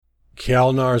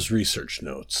Kjalnar's research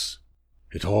notes.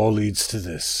 It all leads to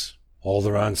this. All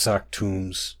the ransacked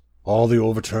tombs, all the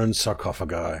overturned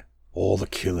sarcophagi, all the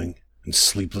killing and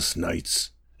sleepless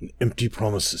nights, and empty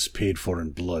promises paid for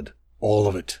in blood. All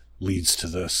of it leads to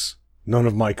this. None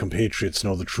of my compatriots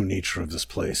know the true nature of this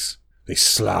place. They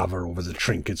slaver over the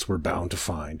trinkets we're bound to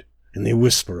find, and they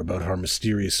whisper about our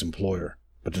mysterious employer.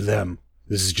 But to them,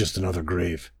 this is just another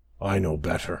grave. I know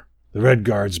better. The Red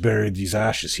Guards buried these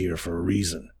ashes here for a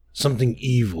reason. Something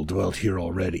evil dwelt here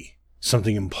already.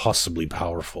 Something impossibly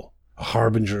powerful. A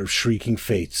harbinger of shrieking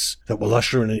fates that will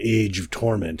usher in an age of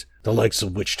torment the likes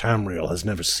of which Tamriel has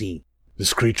never seen.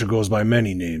 This creature goes by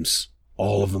many names,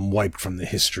 all of them wiped from the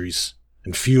histories,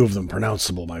 and few of them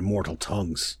pronounceable by mortal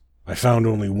tongues. I found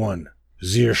only one,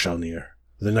 Kjalnar,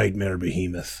 the nightmare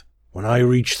behemoth. When I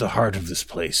reach the heart of this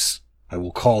place, I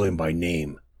will call him by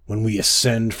name. When we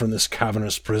ascend from this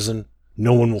cavernous prison,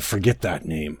 no one will forget that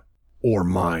name, or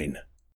mine.